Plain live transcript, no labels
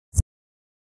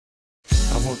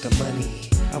want the money,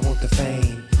 I want the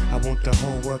fame, I want the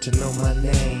whole world to know my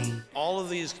name. All of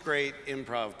these great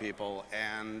improv people,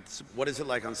 and what is it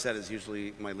like on set is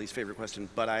usually my least favorite question,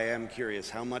 but I am curious,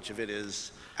 how much of it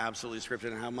is absolutely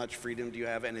scripted and how much freedom do you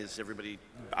have, and is everybody,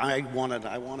 I want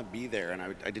to be there, and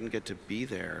I didn't get to be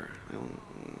there.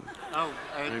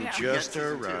 I'm just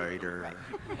a writer.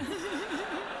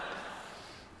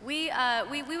 Right.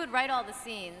 We would write all the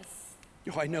scenes.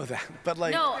 Oh, I know that, but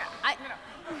like... No,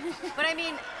 but I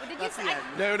mean, did you say...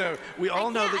 No, we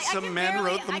all know that some men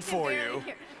wrote them for you.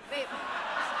 Wait.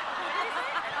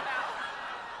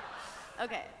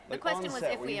 Okay, the Like question on was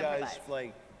set, if were we you guys improvised.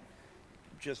 like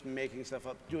just making stuff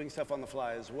up, doing stuff on the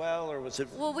fly as well, or was it?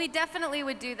 Well, we definitely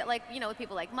would do that, like, you know, with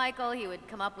people like Michael, he would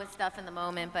come up with stuff in the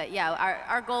moment, but yeah,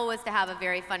 our goal was to have a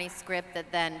very funny script that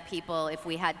then people, if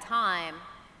we had time,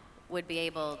 would be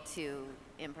able to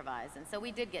improvise, and so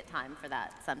we did get time for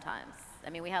that sometimes. I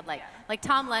mean, we had like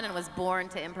Tom Lennon was born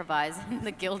to improvise in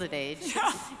the Gilded Age.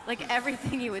 Like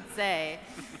everything he would say.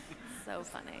 So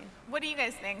funny. What do you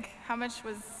guys think? How much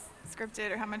was scripted,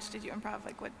 or how much did you improv?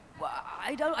 Like what? Well,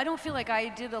 I don't feel like I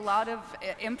did a lot of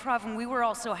improv, and we were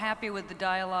all so happy with the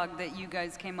dialogue that you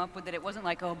guys came up with that it wasn't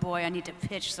like, oh boy, I need to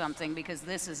pitch something because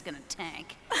this is gonna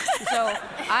tank. So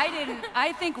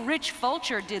I think Rich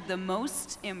Fulcher did the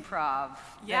most improv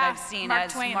that I've seen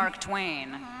as Mark Twain.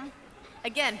 Mm-hmm.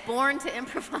 Again, born to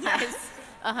improvise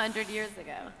 100 years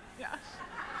ago. Yeah.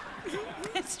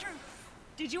 It's true.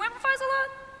 Did you improvise a lot?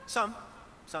 Some,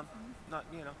 not,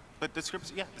 you know. But the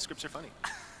scripts, yeah, the scripts are funny.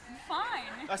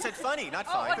 Fine. I said funny, not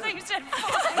Oh, fine. I thought you said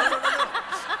fine.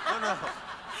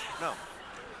 No.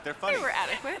 They're funny. They were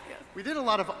adequate. We did a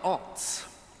lot of alts.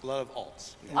 A lot of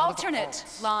alts. Alternate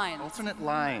lines. Alternate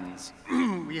lines.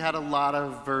 We had a lot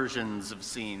of versions of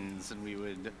scenes, and we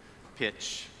would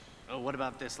pitch, oh, what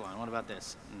about this line? What about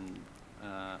this? And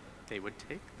they would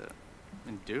take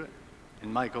and do it.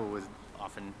 And Michael would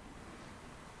often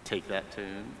take that to,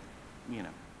 you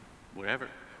know, wherever,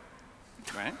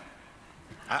 right?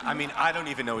 I mean, I don't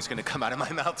even know what's going to come out of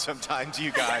my mouth sometimes,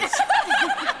 you guys.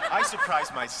 I surprise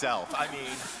myself. I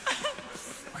mean,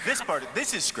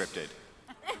 this is scripted.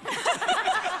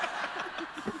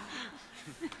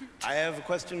 I have a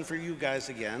question for you guys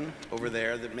again, over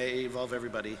there, that may involve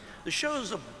everybody. The show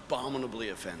is abominably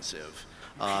offensive,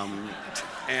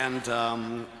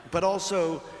 but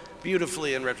also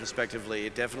beautifully and retrospectively,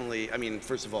 it definitely, I mean,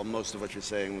 first of all, most of what you're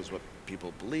saying was what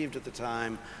people believed at the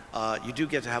time. You do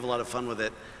get to have a lot of fun with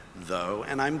it, though,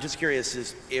 and I'm just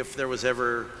curious if there was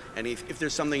ever if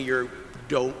there's something you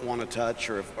don't want to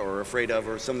touch or afraid of,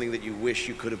 or something that you wish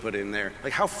you could have put in there.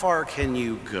 Like, how far can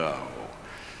you go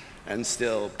and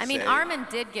still I mean, Armin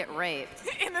did get raped.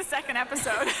 In the second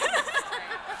episode.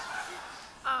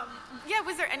 Yeah,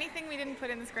 was there anything we didn't put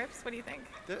in the scripts? What do you think?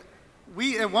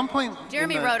 We, at one point...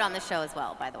 Jeremy wrote on the show as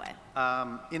well, by the way.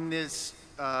 In this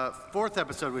fourth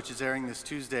episode, which is airing this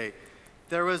Tuesday,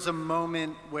 there was a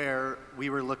moment where we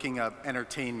were looking up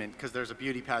entertainment, because there's a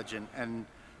beauty pageant, and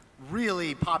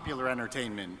really popular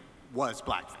entertainment was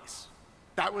blackface.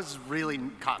 That was really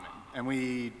common, and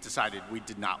we decided we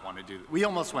did not want to do that. We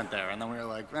almost went there, and then we were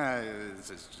like, this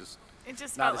is just... It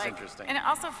just not felt as like, interesting. and it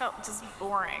also felt just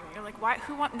boring. You're like, why?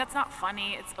 That's not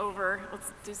funny. It's over.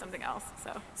 Let's do something else.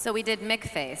 So we did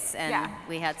McFace, and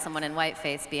we had someone in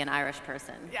whiteface be an Irish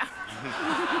person. Yeah.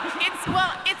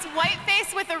 It's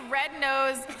whiteface with a red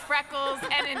nose, freckles,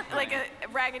 and like a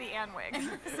Raggedy Ann wig.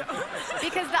 So.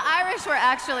 Because the Irish were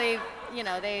actually, you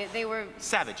know, they were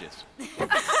savages.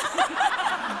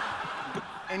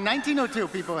 In 1902,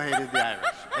 people hated the Irish.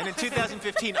 And in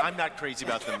 2015, I'm not crazy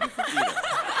about them either.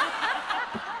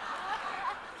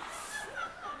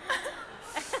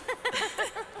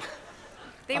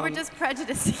 They were just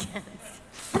prejudiced against.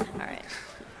 All right.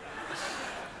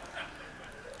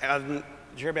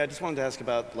 Jeremy, I just wanted to ask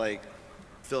about, like,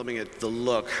 filming it, the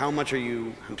look. How much are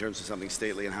you, in terms of something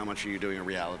stately, and how much are you doing a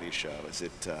reality show? Is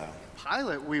it...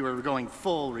 Pilot, we were going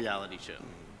full reality show.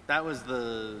 That was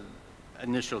the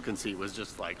initial conceit, was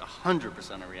just like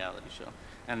 100% a reality show.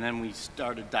 And then we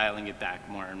started dialing it back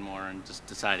more and more and just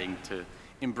deciding to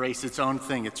embrace its own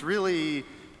thing. It's really,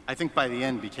 I think by the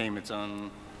end, became its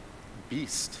own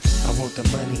beast. I want the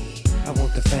money, I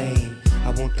want the fame,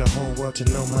 I want the whole world to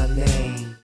know my name.